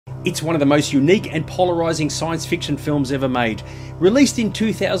It's one of the most unique and polarizing science fiction films ever made. Released in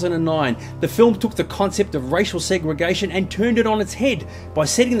 2009, the film took the concept of racial segregation and turned it on its head by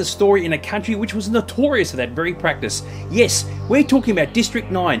setting the story in a country which was notorious for that very practice. Yes, we're talking about District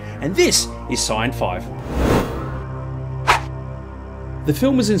 9, and this is Sci-Fi. The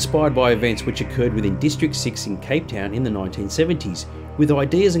film was inspired by events which occurred within District 6 in Cape Town in the 1970s, with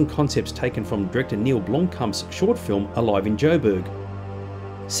ideas and concepts taken from director Neil Blomkamp's short film Alive in Joburg.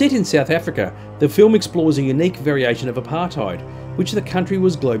 Set in South Africa, the film explores a unique variation of apartheid, which the country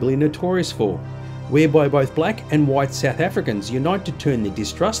was globally notorious for, whereby both black and white South Africans unite to turn their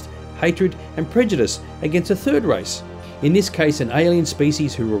distrust, hatred and prejudice against a third race, in this case an alien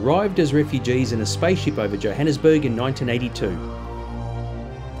species who arrived as refugees in a spaceship over Johannesburg in 1982.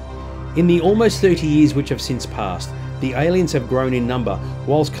 In the almost 30 years which have since passed, the aliens have grown in number,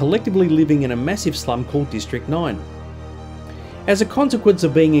 whilst collectively living in a massive slum called District 9. As a consequence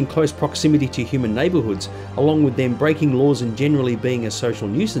of being in close proximity to human neighbourhoods, along with them breaking laws and generally being a social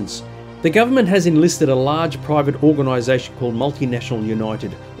nuisance, the government has enlisted a large private organisation called Multinational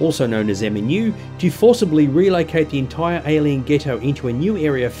United, also known as MNU, to forcibly relocate the entire alien ghetto into a new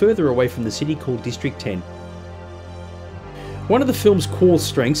area further away from the city called District 10. One of the film's core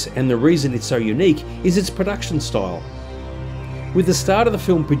strengths, and the reason it's so unique, is its production style. With the start of the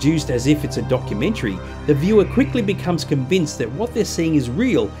film produced as if it's a documentary, the viewer quickly becomes convinced that what they're seeing is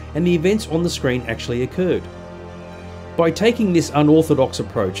real and the events on the screen actually occurred. By taking this unorthodox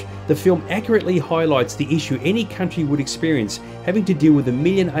approach, the film accurately highlights the issue any country would experience having to deal with a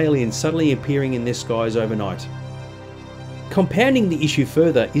million aliens suddenly appearing in their skies overnight. Compounding the issue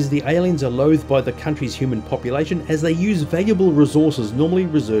further is the aliens are loathed by the country's human population as they use valuable resources normally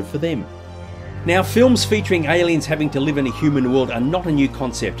reserved for them. Now, films featuring aliens having to live in a human world are not a new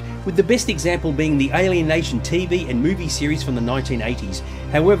concept, with the best example being the Alien Nation TV and movie series from the 1980s.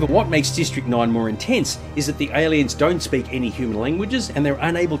 However, what makes District 9 more intense is that the aliens don't speak any human languages and they're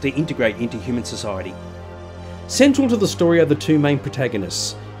unable to integrate into human society. Central to the story are the two main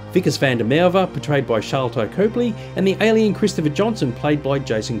protagonists, Vickers van der Merwe, portrayed by Sharlto Copley, and the alien Christopher Johnson, played by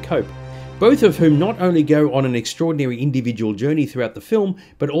Jason Cope, both of whom not only go on an extraordinary individual journey throughout the film,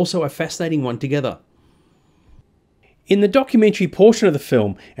 but also a fascinating one together. In the documentary portion of the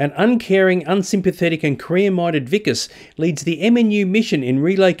film, an uncaring, unsympathetic and career-minded Vickers leads the MNU mission in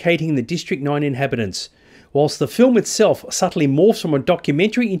relocating the District 9 inhabitants, whilst the film itself subtly morphs from a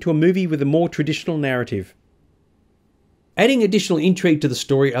documentary into a movie with a more traditional narrative. Adding additional intrigue to the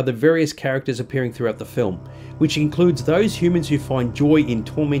story are the various characters appearing throughout the film, which includes those humans who find joy in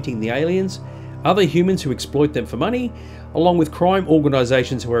tormenting the aliens, other humans who exploit them for money, along with crime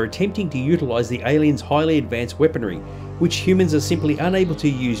organisations who are attempting to utilise the aliens' highly advanced weaponry, which humans are simply unable to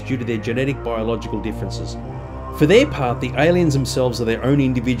use due to their genetic biological differences. For their part, the aliens themselves are their own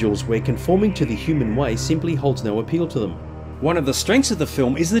individuals where conforming to the human way simply holds no appeal to them. One of the strengths of the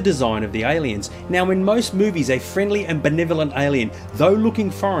film is the design of the aliens. Now, in most movies, a friendly and benevolent alien, though looking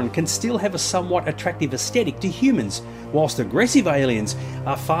foreign, can still have a somewhat attractive aesthetic to humans, whilst aggressive aliens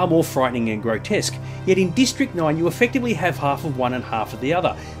are far more frightening and grotesque. Yet in District 9 you effectively have half of one and half of the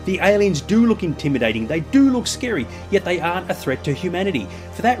other. The aliens do look intimidating, they do look scary, yet they aren't a threat to humanity.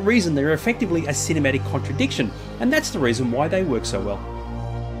 For that reason they're effectively a cinematic contradiction, and that's the reason why they work so well.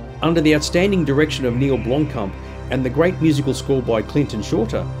 Under the outstanding direction of Neil Blomkamp and the great musical score by Clinton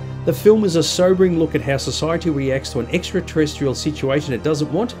Shorter, the film is a sobering look at how society reacts to an extraterrestrial situation it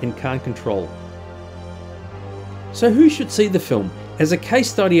doesn't want and can't control. So who should see the film? As a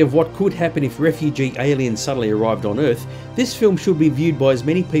case study of what could happen if refugee aliens suddenly arrived on Earth, this film should be viewed by as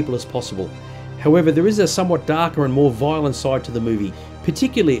many people as possible. However, there is a somewhat darker and more violent side to the movie,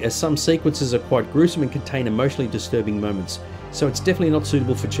 particularly as some sequences are quite gruesome and contain emotionally disturbing moments, so it's definitely not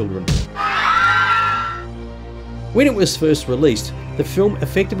suitable for children. When it was first released, the film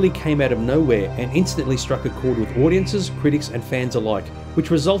effectively came out of nowhere and instantly struck a chord with audiences, critics and fans alike,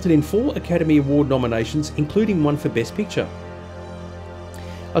 which resulted in 4 Academy Award nominations, including one for Best Picture.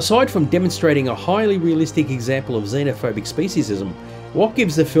 Aside from demonstrating a highly realistic example of xenophobic speciesism, what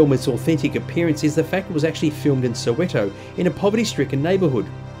gives the film its authentic appearance is the fact it was actually filmed in Soweto, in a poverty-stricken neighbourhood.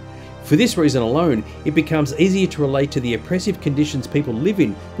 For this reason alone, it becomes easier to relate to the oppressive conditions people live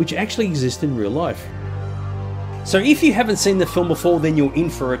in, which actually exist in real life. So if you haven't seen the film before, then you're in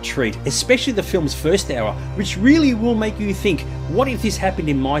for a treat, especially the film's first hour, which really will make you think, what if this happened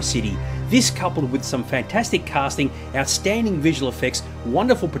in my city? This, coupled with some fantastic casting, outstanding visual effects,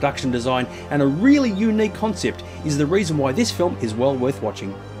 wonderful production design and a really unique concept, is the reason why this film is well worth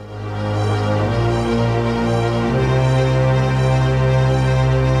watching.